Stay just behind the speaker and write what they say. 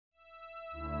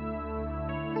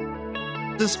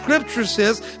the scripture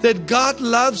says that God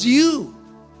loves you.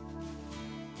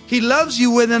 He loves you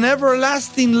with an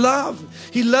everlasting love.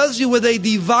 He loves you with a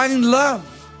divine love.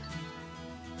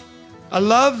 A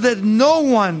love that no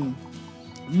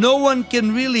one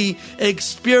can really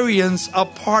experience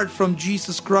apart from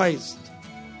Jesus Christ.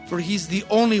 For He's the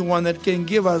only one that can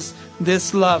give us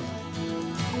this love.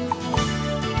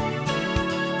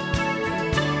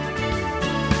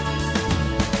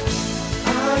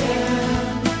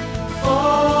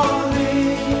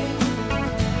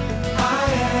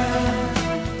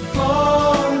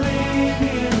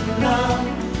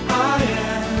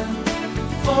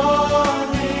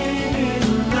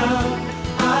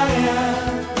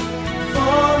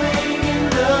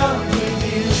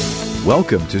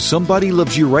 Welcome to Somebody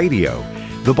Loves You Radio,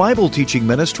 the Bible teaching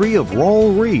ministry of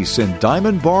Raul Ries in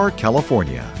Diamond Bar,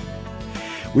 California.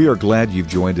 We are glad you've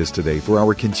joined us today for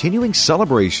our continuing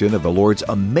celebration of the Lord's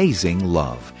amazing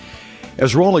love.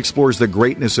 As Raul explores the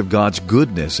greatness of God's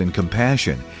goodness and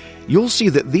compassion, you'll see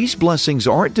that these blessings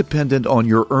aren't dependent on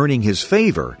your earning His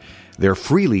favor. They're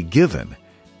freely given.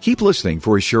 Keep listening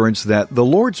for assurance that the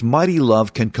Lord's mighty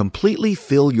love can completely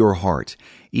fill your heart,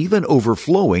 even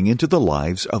overflowing into the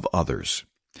lives of others.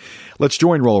 Let's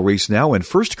join Raul Ries now in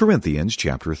 1 Corinthians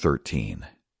chapter 13.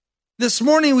 This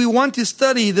morning we want to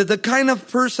study that the kind of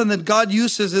person that God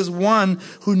uses is one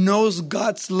who knows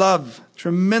God's love.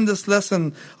 Tremendous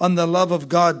lesson on the love of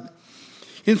God.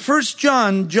 In 1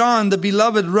 John, the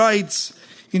beloved writes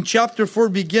in chapter 4,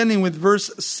 beginning with verse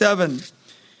 7.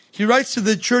 He writes to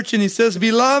the church and he says,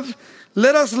 "Beloved,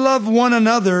 let us love one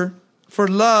another, for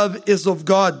love is of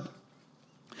God.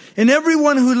 And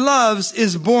everyone who loves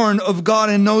is born of God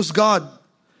and knows God.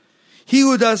 He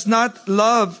who does not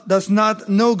love does not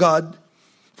know God,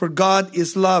 for God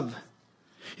is love.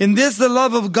 In this the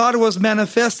love of God was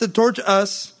manifested toward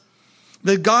us,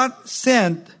 that God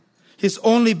sent His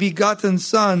only begotten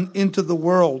Son into the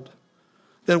world,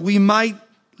 that we might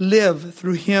live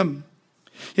through Him.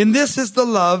 In this is the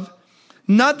love,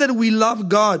 not that we love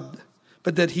God,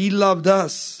 but that He loved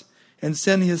us and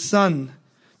sent His Son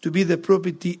to be the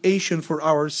propitiation for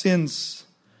our sins.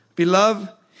 Beloved,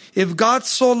 if God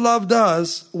so loved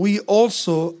us, we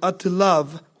also ought to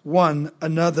love one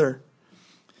another."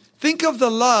 Think of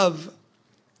the love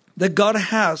that God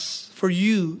has for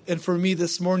you and for me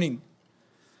this morning.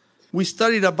 We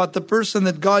studied about the person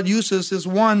that God uses as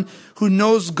one who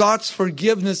knows God's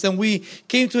forgiveness, and we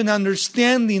came to an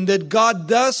understanding that God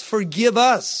does forgive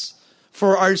us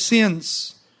for our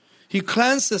sins. He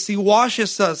cleanses, He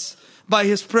washes us by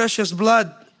His precious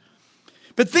blood.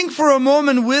 But think for a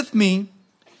moment with me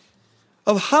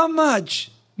of how much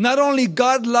not only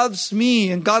God loves me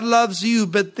and God loves you,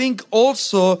 but think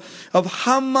also of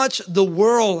how much the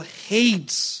world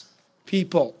hates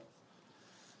people.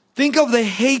 Think of the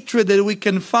hatred that we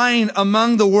can find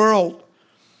among the world.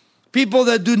 People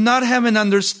that do not have an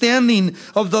understanding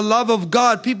of the love of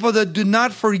God. People that do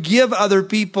not forgive other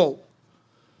people.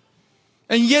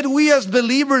 And yet we as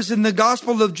believers in the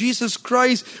gospel of Jesus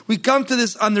Christ, we come to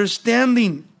this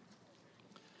understanding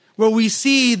where we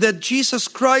see that Jesus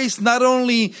Christ not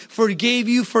only forgave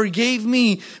you, forgave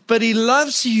me, but He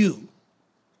loves you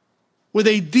with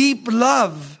a deep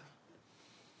love.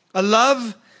 A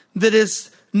love that is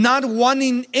not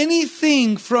wanting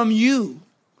anything from you,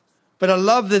 but a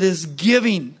love that is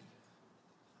giving.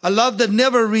 A love that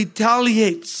never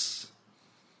retaliates.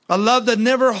 A love that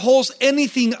never holds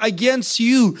anything against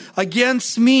you,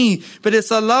 against me, but it's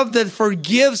a love that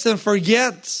forgives and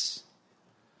forgets.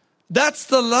 That's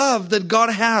the love that God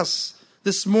has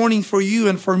this morning for you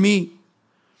and for me.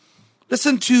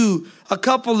 Listen to a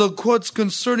couple of quotes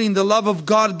concerning the love of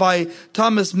God by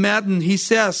Thomas Madden. He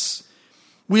says,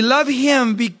 "We love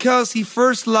Him because He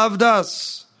first loved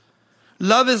us.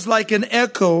 Love is like an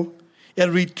echo. It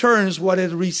returns what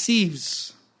it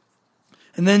receives."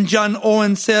 And then John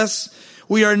Owen says,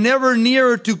 "We are never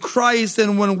nearer to Christ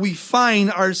than when we find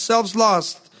ourselves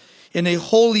lost in a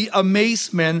holy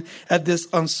amazement at this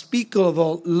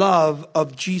unspeakable love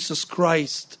of Jesus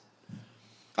Christ."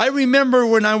 I remember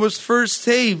when I was first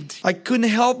saved, I couldn't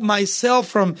help myself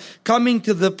from coming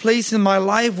to the place in my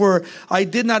life where I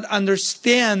did not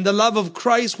understand the love of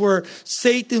Christ, where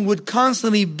Satan would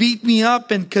constantly beat me up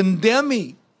and condemn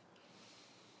me.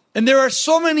 And there are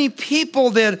so many people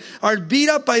that are beat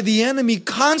up by the enemy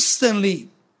constantly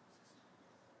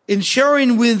in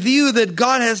sharing with you that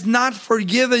God has not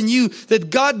forgiven you, that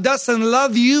God doesn't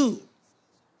love you.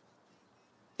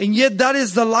 And yet that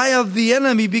is the lie of the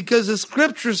enemy, because the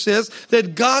scripture says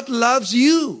that God loves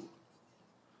you.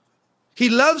 He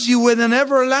loves you with an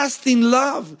everlasting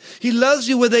love. He loves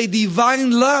you with a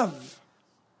divine love.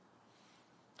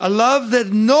 A love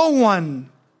that no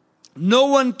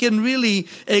one can really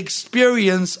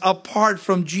experience apart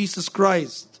from Jesus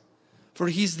Christ. For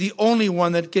He's the only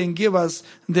one that can give us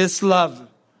this love.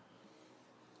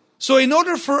 So in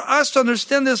order for us to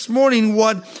understand this morning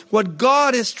what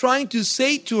God is trying to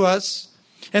say to us,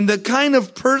 and the kind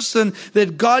of person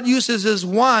that God uses as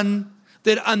one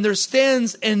that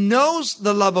understands and knows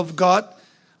the love of God,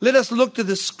 let us look to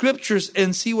the Scriptures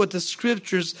and see what the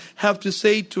Scriptures have to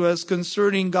say to us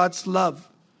concerning God's love.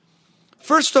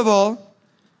 First of all,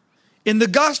 in the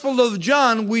Gospel of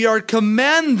John, we are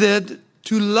commanded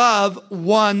to love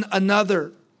one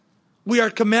another. We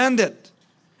are commanded.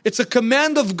 It's a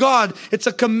command of God. It's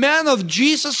a command of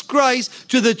Jesus Christ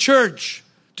to the church,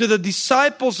 to the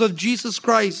disciples of Jesus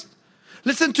Christ.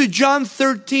 Listen to John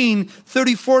 13,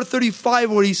 34,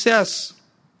 35, where He says,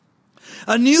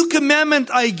 "A new commandment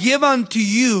I give unto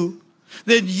you,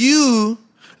 that you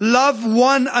love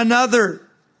one another.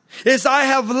 As I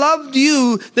have loved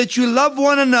you, that you love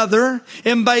one another,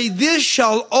 and by this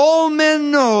shall all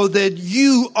men know that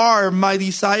you are my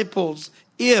disciples,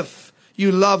 if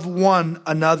you love one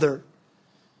another."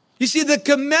 You see, the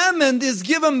commandment is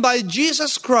given by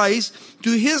Jesus Christ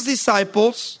to His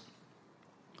disciples.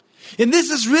 And this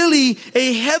is really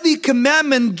a heavy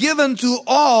commandment given to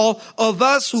all of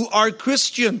us who are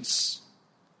Christians.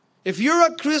 If you're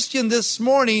a Christian this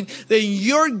morning, then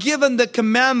you're given the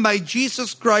command by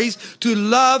Jesus Christ to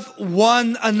love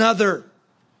one another.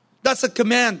 That's a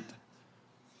command.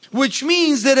 Which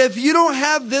means that if you don't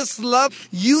have this love,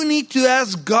 you need to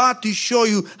ask God to show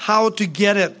you how to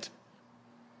get it.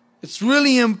 It's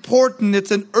really important.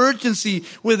 It's an urgency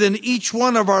within each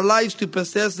one of our lives to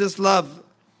possess this love.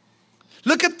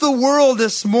 Look at the world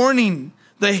this morning,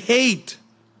 the hate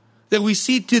that we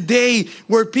see today,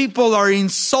 where people are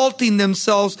insulting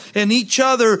themselves and each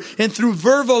other, and through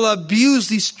verbal abuse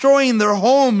destroying their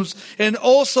homes, and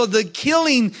also the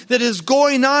killing that is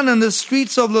going on in the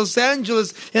streets of Los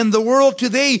Angeles and the world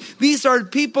today. These are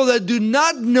people that do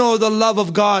not know the love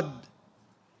of God.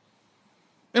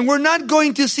 And we're not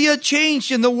going to see a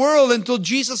change in the world until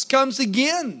Jesus comes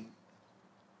again.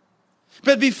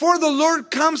 But before the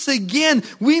Lord comes again,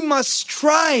 we must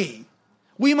try.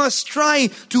 We must try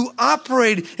to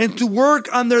operate and to work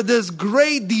under this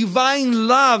great divine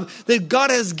love that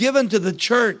God has given to the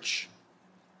church,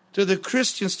 to the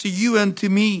Christians, to you and to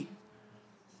me.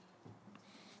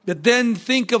 But then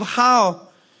think of how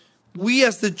we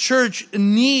as the church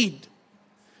need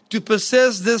to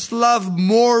possess this love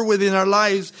more within our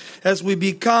lives as we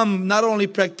become not only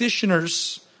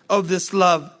practitioners of this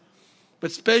love, but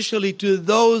especially to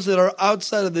those that are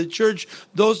outside of the church,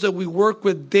 those that we work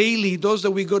with daily, those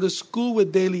that we go to school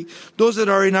with daily, those that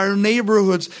are in our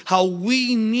neighborhoods, how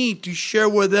we need to share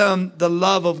with them the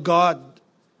love of God.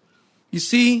 You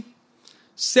see,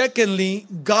 secondly,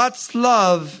 God's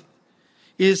love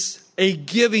is a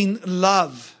giving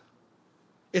love.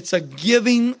 It's a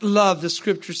giving love, the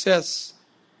Scripture says.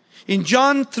 In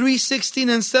John 3:16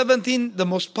 and 17, the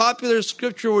most popular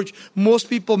scripture which most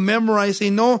people memorize,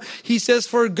 they know, He says,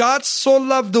 "For God so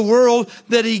loved the world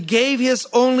that He gave His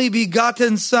only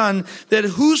begotten Son, that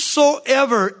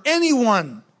whosoever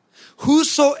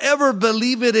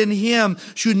believeth in Him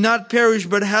should not perish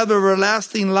but have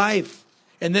everlasting life."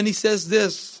 And then He says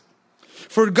this,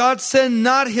 "For God sent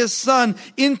not His Son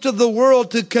into the world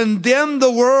to condemn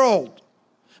the world,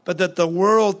 but that the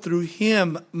world through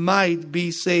Him might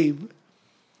be saved."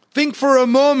 Think for a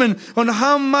moment on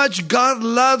how much God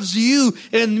loves you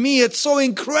and me. It's so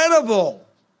incredible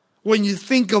when you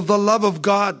think of the love of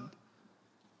God.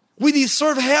 We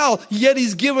deserve hell, yet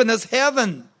He's given us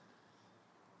heaven.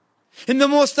 And the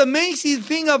most amazing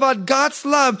thing about God's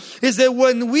love is that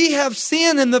when we have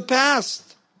sinned in the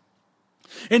past,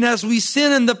 and as we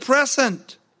sin in the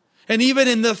present, and even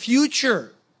in the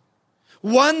future,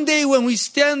 one day when we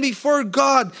stand before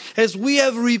God, as we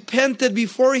have repented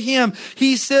before Him,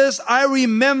 He says, "I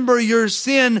remember your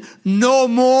sin no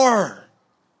more."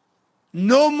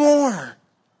 No more.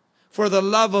 For the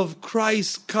love of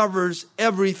Christ covers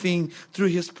everything through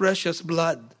His precious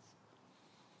blood.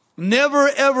 Never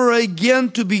ever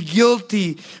again to be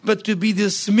guilty, but to be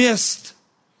dismissed.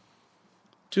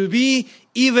 To be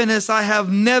even as I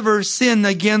have never sinned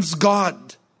against God.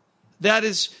 That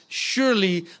is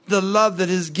surely the love that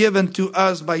is given to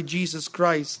us by Jesus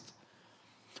Christ.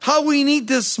 How we need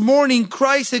this morning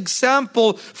Christ's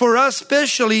example for us,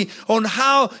 especially on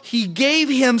how He gave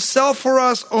Himself for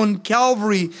us on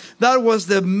Calvary. That was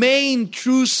the main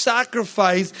true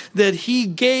sacrifice that He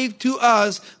gave to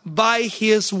us by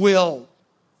His will.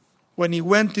 When He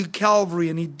went to Calvary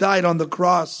and He died on the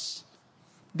cross.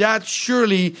 That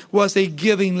surely was a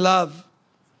giving love.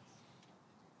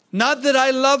 Not that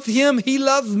I loved him, he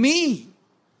loved me.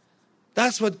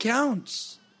 That's what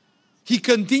counts. He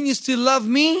continues to love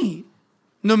me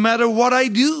no matter what I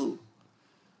do.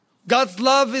 God's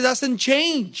love, it doesn't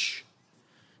change.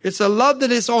 It's a love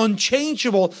that is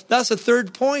unchangeable. That's the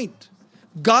third point.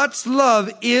 God's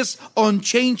love is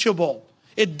unchangeable.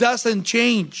 It doesn't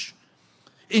change.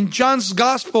 In John's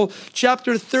Gospel,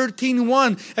 chapter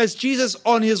 13:1, as Jesus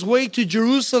on his way to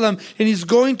Jerusalem and he's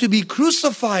going to be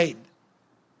crucified,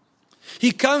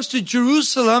 he comes to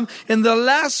Jerusalem in the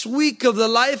last week of the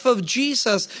life of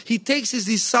Jesus. He takes his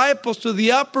disciples to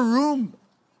the upper room.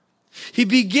 He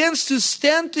begins to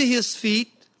stand to his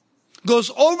feet,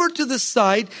 goes over to the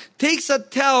side, takes a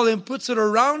towel and puts it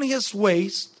around his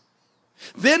waist.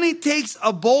 Then he takes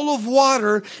a bowl of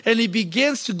water and he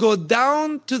begins to go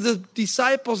down to the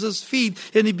disciples' feet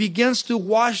and he begins to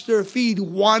wash their feet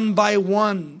one by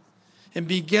one and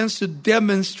begins to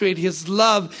demonstrate his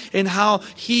love and how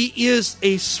he is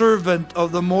a servant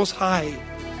of the Most High.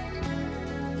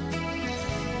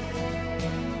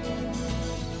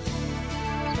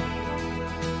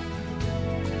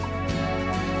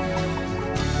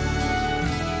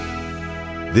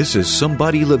 This is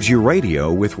Somebody Loves You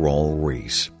Radio with Raul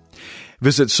Ries.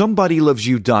 Visit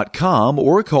somebodylovesyou.com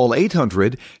or call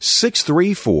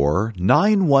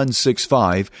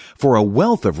 800-634-9165 for a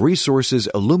wealth of resources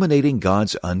illuminating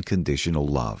God's unconditional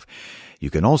love. You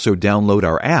can also download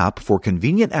our app for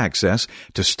convenient access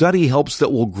to study helps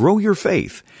that will grow your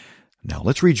faith. Now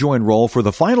let's rejoin Raul for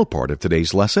the final part of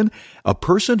today's lesson, a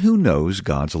person who knows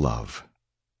God's love.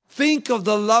 Think of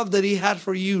the love that he had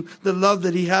for you, the love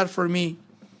that he had for me.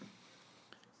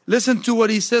 Listen to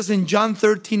what he says in John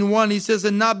 13:1. He says,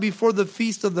 and not before the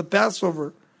feast of the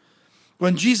Passover,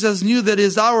 when Jesus knew that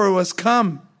his hour was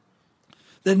come,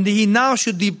 then he now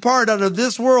should depart out of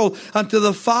this world unto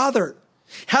the Father.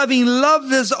 Having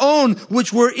loved his own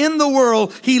which were in the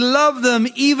world, he loved them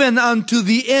even unto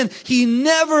the end. He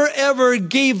never ever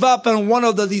gave up on one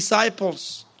of the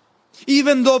disciples.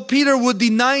 Even though Peter would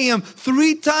deny him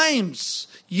 3 times,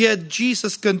 yet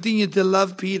Jesus continued to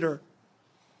love Peter.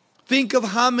 Think of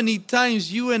how many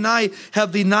times you and I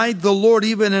have denied the Lord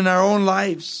even in our own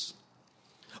lives.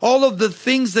 All of the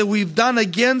things that we've done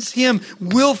against him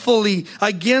willfully,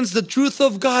 against the truth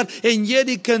of God, and yet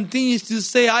he continues to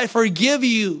say, I forgive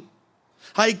you.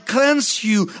 I cleanse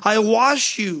you. I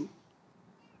wash you.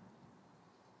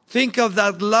 Think of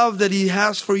that love that he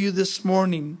has for you this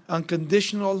morning.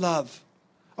 Unconditional love.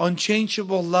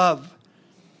 Unchangeable love.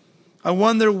 I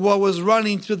wonder what was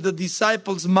running through the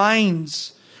disciples'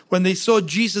 minds when they saw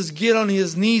Jesus get on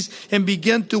his knees and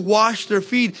begin to wash their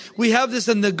feet. We have this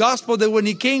in the gospel that when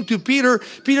he came to Peter,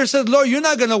 Peter said, Lord, you're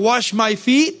not going to wash my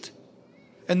feet.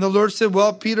 And the Lord said,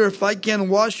 well, Peter, if I can't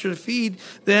wash your feet,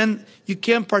 then you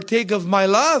can't partake of my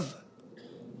love.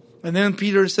 And then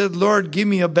Peter said, Lord, give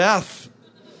me a bath,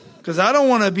 because I don't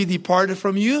want to be departed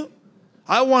from you.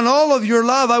 I want all of your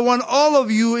love. I want all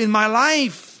of you in my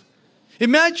life.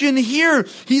 Imagine here,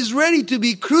 he's ready to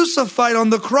be crucified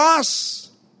on the cross.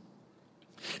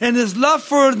 And his love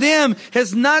for them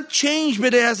has not changed,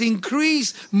 but it has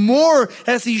increased more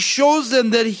as he shows them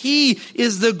that he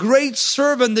is the great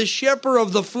servant, the shepherd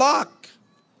of the flock.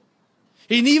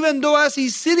 And even though as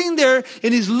he's sitting there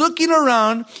and he's looking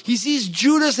around, he sees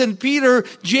Judas and Peter,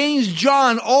 James,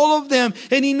 John, all of them,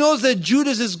 and he knows that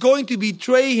Judas is going to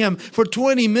betray him for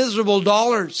 $20 miserable.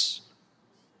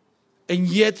 And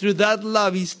yet through that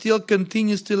love, he still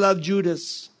continues to love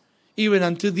Judas, even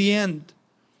unto the end.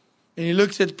 And he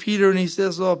looks at Peter and he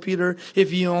says, oh, Peter,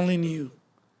 if you only knew,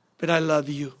 but I love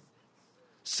you.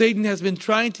 Satan has been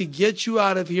trying to get you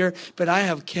out of here, but I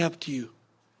have kept you.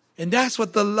 And that's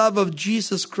what the love of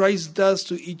Jesus Christ does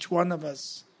to each one of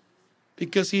us.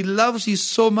 Because he loves you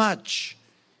so much.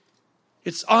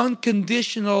 It's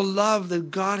unconditional love that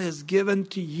God has given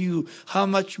to you. How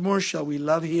much more shall we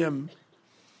love him?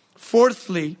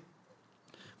 Fourthly,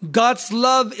 God's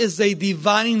love is a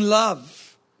divine love.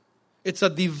 It's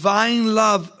a divine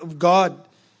love of God.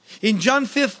 In John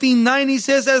 15:9, he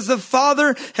says, as the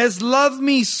Father has loved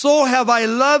me, so have I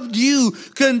loved you.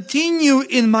 Continue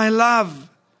in my love.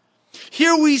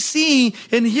 Here we see,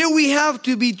 and here we have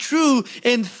to be true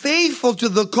and faithful to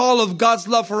the call of God's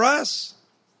love for us.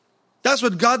 That's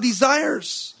what God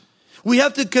desires. We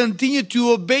have to continue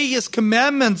to obey his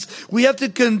commandments. We have to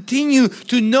continue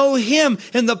to know him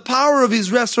and the power of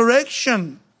his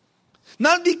resurrection.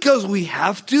 Not because we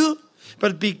have to,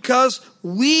 but because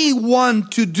we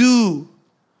want to do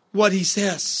what he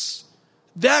says.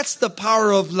 That's the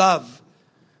power of love.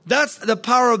 That's the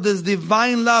power of this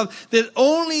divine love, that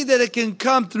only that it can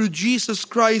come through Jesus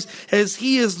Christ, as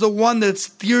he is the one that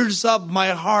stirs up my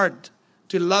heart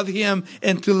to love Him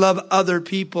and to love other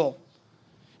people.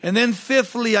 And then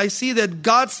fifthly, I see that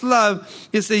God's love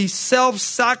is a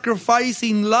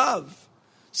self-sacrificing love.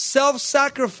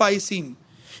 Self-sacrificing.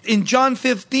 In John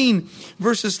 15,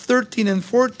 verses 13 and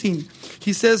 14,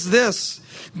 He says this,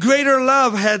 "Greater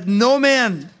love had no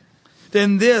man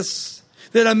than this,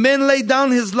 that a man lay down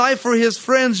his life for his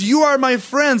friends. You are my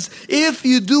friends if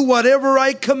you do whatever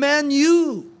I command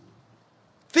you."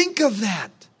 Think of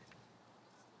that.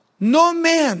 No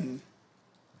man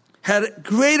had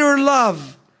greater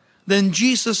love than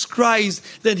Jesus Christ,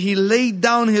 that He laid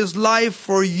down His life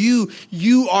for you.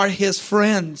 You are His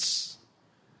friends.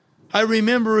 I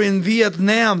remember in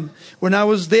Vietnam when I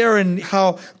was there and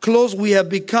how close we have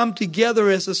become together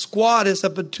as a squad, as a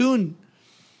platoon.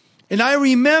 And I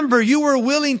remember you were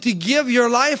willing to give your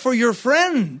life for your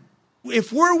friend.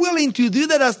 If we're willing to do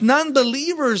that as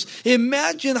non-believers,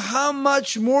 imagine how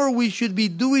much more we should be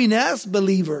doing as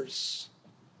believers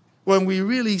when we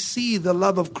really see the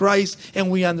love of Christ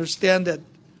and we understand it.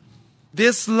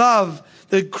 This love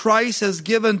that Christ has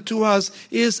given to us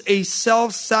is a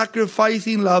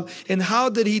self-sacrificing love. And how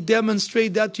did He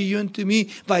demonstrate that to you and to me?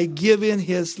 By giving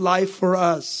His life for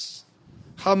us.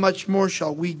 How much more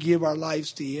shall we give our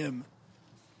lives to Him?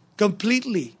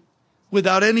 Completely,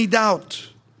 without any doubt,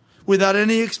 without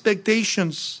any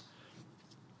expectations.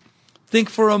 Think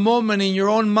for a moment in your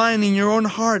own mind, in your own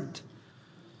heart,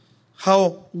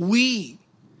 how we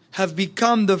have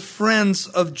become the friends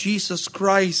of Jesus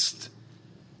Christ.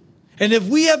 And if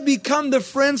we have become the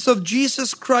friends of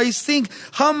Jesus Christ, think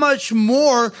how much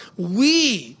more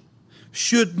we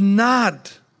should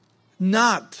not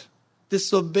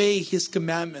disobey His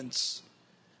commandments,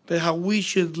 but how we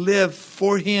should live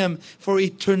for Him for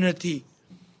eternity.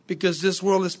 Because this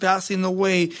world is passing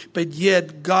away, but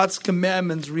yet God's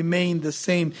commandments remain the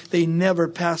same. They never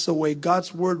pass away.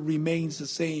 God's word remains the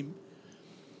same.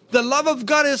 The love of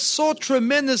God is so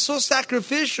tremendous, so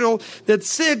sacrificial, that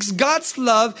God's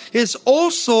love is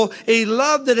also a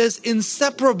love that is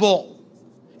inseparable.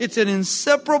 It's an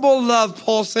inseparable love,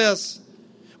 Paul says.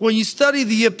 When you study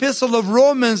the epistle of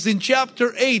Romans in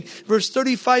chapter 8, verse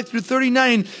 35 through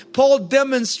 39, Paul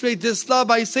demonstrates this love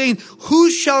by saying,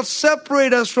 "Who shall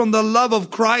separate us from the love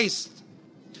of Christ?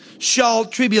 Shall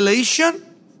tribulation?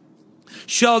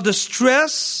 Shall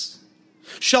distress?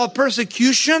 Shall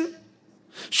persecution?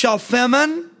 Shall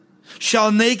famine?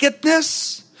 Shall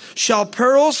nakedness? Shall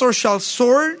perils or shall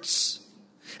swords?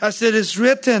 As it is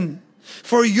written,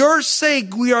 for your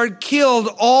sake we are killed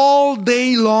all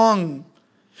day long.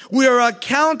 We are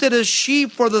accounted as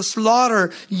sheep for the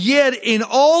slaughter. Yet in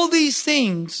all these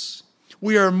things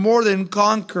we are more than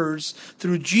conquerors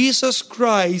through Jesus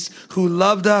Christ who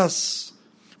loved us.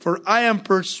 For I am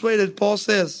persuaded," Paul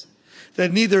says,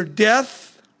 "that neither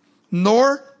death,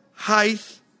 nor height,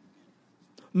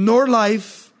 nor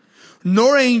life,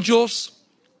 nor angels,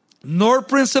 nor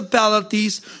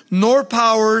principalities, nor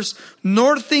powers,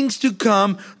 nor things to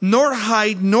come, nor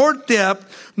height, nor depth,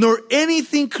 nor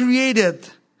anything created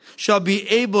shall be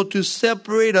able to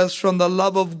separate us from the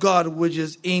love of God which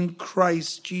is in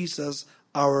Christ Jesus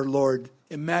our Lord."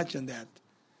 Imagine that.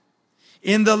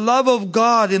 In the love of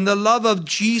God, in the love of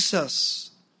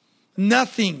Jesus,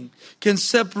 nothing can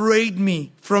separate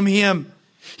me from Him.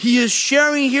 He is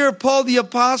sharing here, Paul the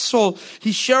Apostle,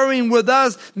 he's sharing with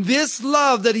us this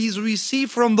love that he's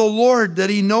received from the Lord, that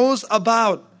he knows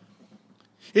about.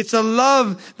 It's a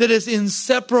love that is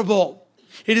inseparable.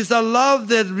 It is a love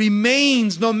that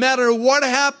remains no matter what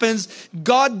happens.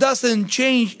 God doesn't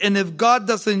change. And if God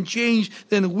doesn't change,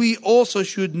 then we also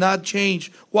should not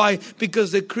change. Why?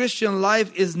 Because the Christian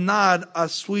life is not a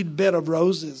sweet bed of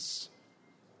roses.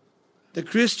 The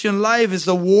Christian life is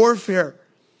a warfare.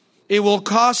 It will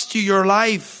cost you your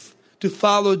life to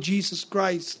follow Jesus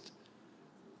Christ.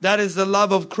 That is the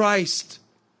love of Christ.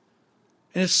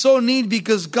 And it's so neat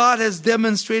because God has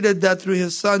demonstrated that through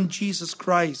His Son, Jesus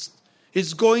Christ.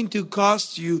 It's going to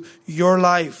cost you your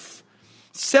life.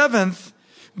 Seventh,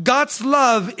 God's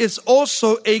love is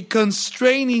also a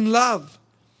constraining love.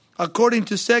 According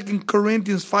to 2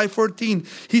 Corinthians 5:14,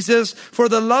 he says, "For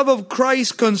the love of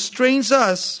Christ constrains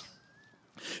us,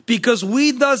 because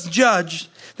we thus judge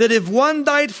that if one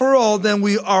died for all, then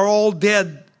we are all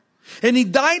dead. And He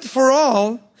died for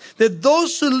all, that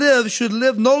those who live should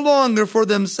live no longer for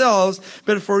themselves,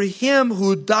 but for Him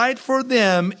who died for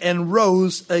them and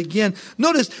rose again."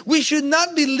 Notice, we should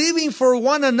not be living for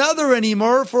one another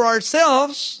anymore, for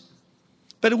ourselves,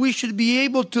 but we should be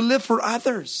able to live for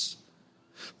others.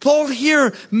 Paul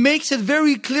here makes it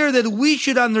very clear that we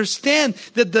should understand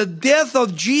that the death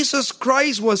of Jesus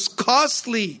Christ was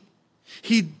costly.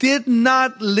 He did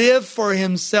not live for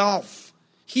Himself.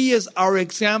 He is our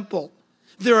example.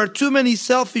 There are too many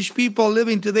selfish people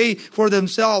living today for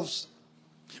themselves.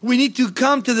 We need to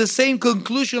come to the same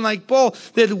conclusion like Paul,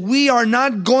 that we are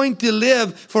not going to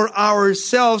live for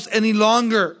ourselves any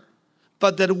longer,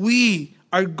 but that we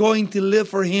are going to live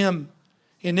for Him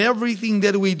in everything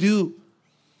that we do.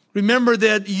 Remember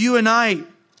that you and I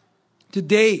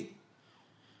today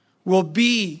will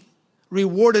be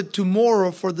rewarded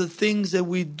tomorrow for the things that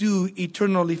we do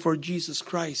eternally for Jesus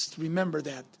Christ. Remember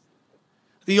that.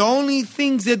 The only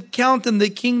things that count in the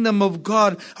kingdom of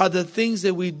God are the things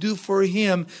that we do for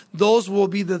Him. Those will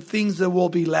be the things that will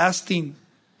be lasting.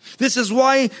 This is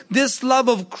why this love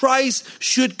of Christ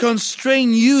should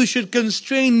constrain you, should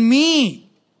constrain me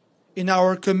in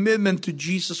our commitment to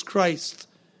Jesus Christ,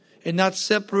 and not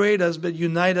separate us, but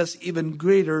unite us even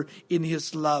greater in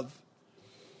His love.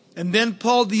 And then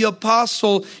Paul the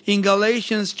Apostle in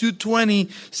Galatians 2:20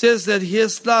 says that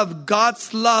His love,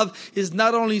 God's love, is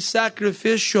not only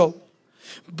sacrificial,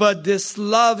 but this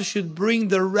love should bring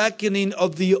the reckoning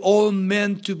of the old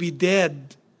man to be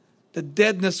dead, the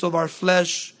deadness of our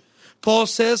flesh. Paul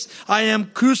says, I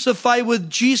am crucified with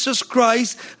Jesus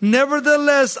Christ.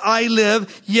 Nevertheless, I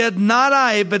live, yet not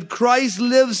I, but Christ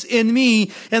lives in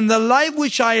me. And the life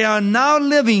which I am now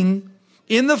living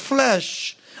in the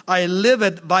flesh, I live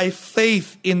it by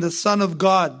faith in the Son of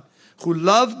God, who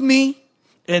loved me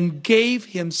and gave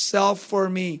Himself for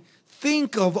me.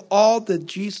 Think of all that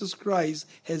Jesus Christ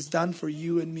has done for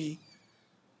you and me.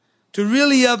 To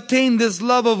really obtain this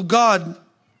love of God,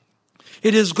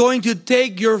 it is going to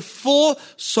take your full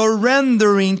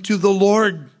surrendering to the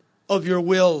Lord of your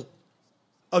will,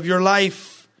 of your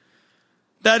life.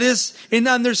 That is, in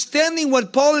understanding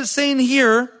what Paul is saying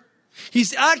here,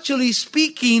 he's actually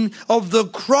speaking of the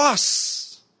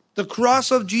cross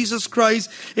of Jesus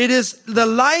Christ. It is the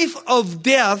life of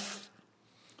death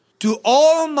to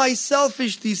all my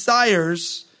selfish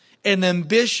desires and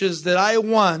ambitions that I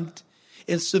want,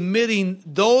 and submitting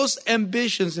those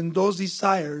ambitions and those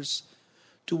desires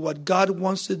to what God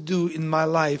wants to do in my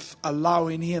life,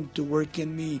 allowing Him to work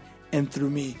in me and through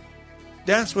me.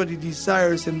 That's what He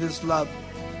desires in this love.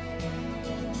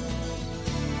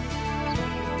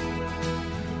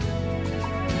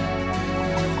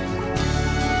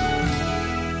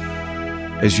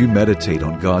 As you meditate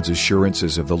on God's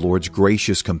assurances of the Lord's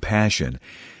gracious compassion,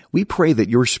 we pray that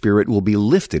your spirit will be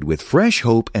lifted with fresh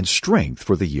hope and strength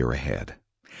for the year ahead.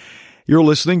 You're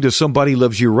listening to Somebody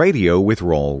Loves You Radio with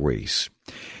Raul Ries.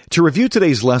 To review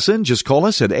today's lesson, just call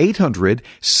us at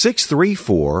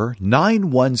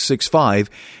 800-634-9165,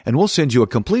 and we'll send you a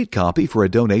complete copy for a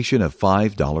donation of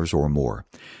 $5 or more.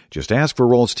 Just ask for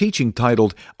Raul's teaching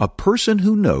titled, A Person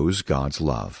Who Knows God's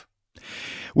Love.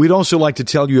 We'd also like to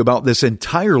tell you about this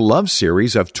entire love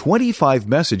series of 25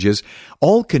 messages,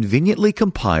 all conveniently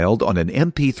compiled on an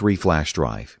MP3 flash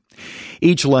drive.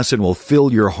 Each lesson will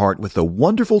fill your heart with the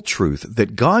wonderful truth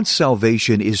that God's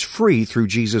salvation is free through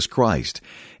Jesus Christ,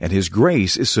 and His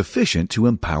grace is sufficient to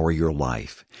empower your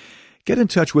life. Get in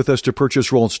touch with us to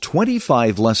purchase Raul's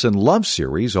 25-lesson love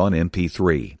series on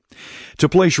MP3. To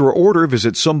place your order,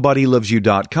 visit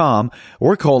SomebodyLovesYou.com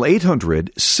or call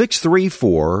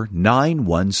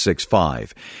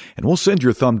 800-634-9165, and we'll send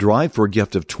your thumb drive for a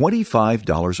gift of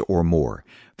 $25 or more.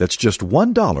 That's just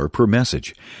 $1 per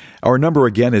message. Our number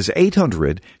again is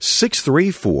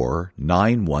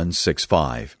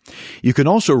 800-634-9165. You can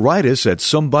also write us at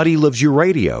Somebody Loves You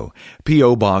Radio,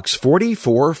 P.O. Box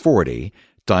 4440,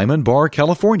 Diamond Bar,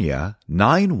 California,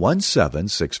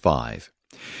 91765.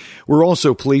 We're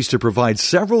also pleased to provide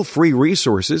several free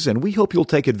resources, and we hope you'll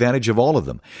take advantage of all of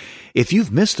them. If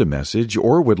you've missed a message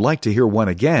or would like to hear one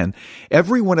again,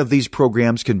 every one of these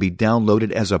programs can be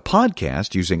downloaded as a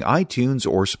podcast using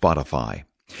iTunes or Spotify.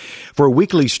 For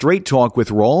weekly Straight Talk with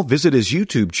Raul, visit his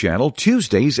YouTube channel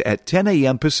Tuesdays at 10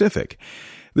 a.m. Pacific.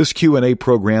 This Q&A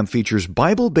program features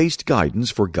Bible-based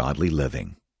guidance for godly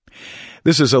living.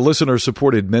 This is a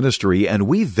listener-supported ministry, and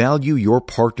we value your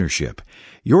partnership.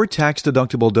 Your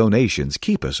tax-deductible donations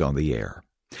keep us on the air.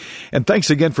 And thanks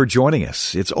again for joining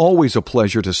us. It's always a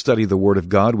pleasure to study the Word of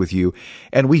God with you,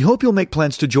 and we hope you'll make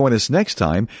plans to join us next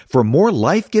time for more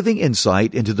life-giving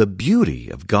insight into the beauty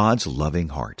of God's loving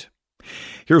heart.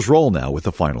 Here's Raul now with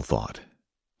the final thought.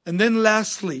 And then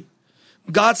lastly,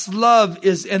 God's love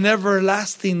is an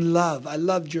everlasting love. I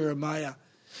love Jeremiah.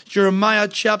 Jeremiah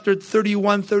chapter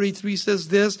 31-33 says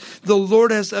this, The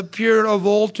Lord has appeared of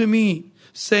old to me,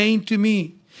 saying to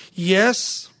me,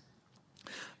 Yes,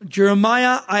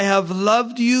 Jeremiah, I have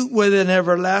loved you with an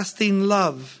everlasting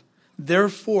love.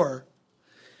 Therefore,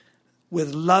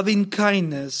 with loving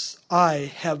kindness,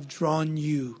 I have drawn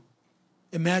you.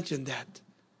 Imagine that.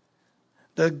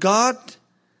 That God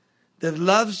that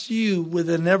loves you with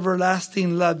an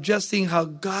everlasting love, just seeing how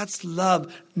God's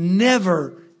love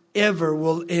never, ever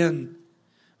will end,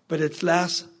 but it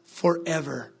lasts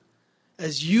forever.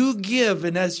 As you give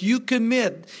and as you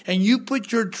commit and you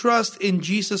put your trust in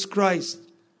Jesus Christ.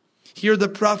 Here the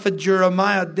prophet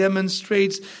Jeremiah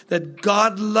demonstrates that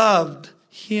God loved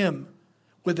him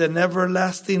with an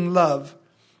everlasting love.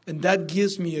 And that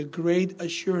gives me a great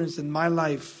assurance in my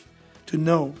life to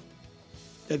know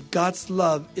that God's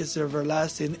love is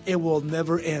everlasting. It will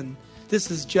never end. This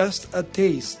is just a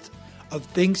taste of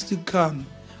things to come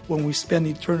when we spend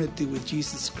eternity with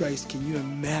Jesus Christ. Can you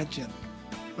imagine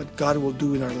what God will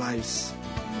do in our lives?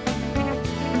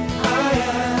 I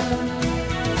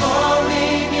am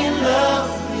falling in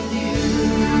love with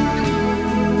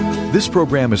you. This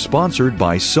program is sponsored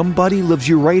by Somebody Loves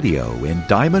You Radio in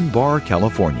Diamond Bar,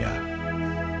 California.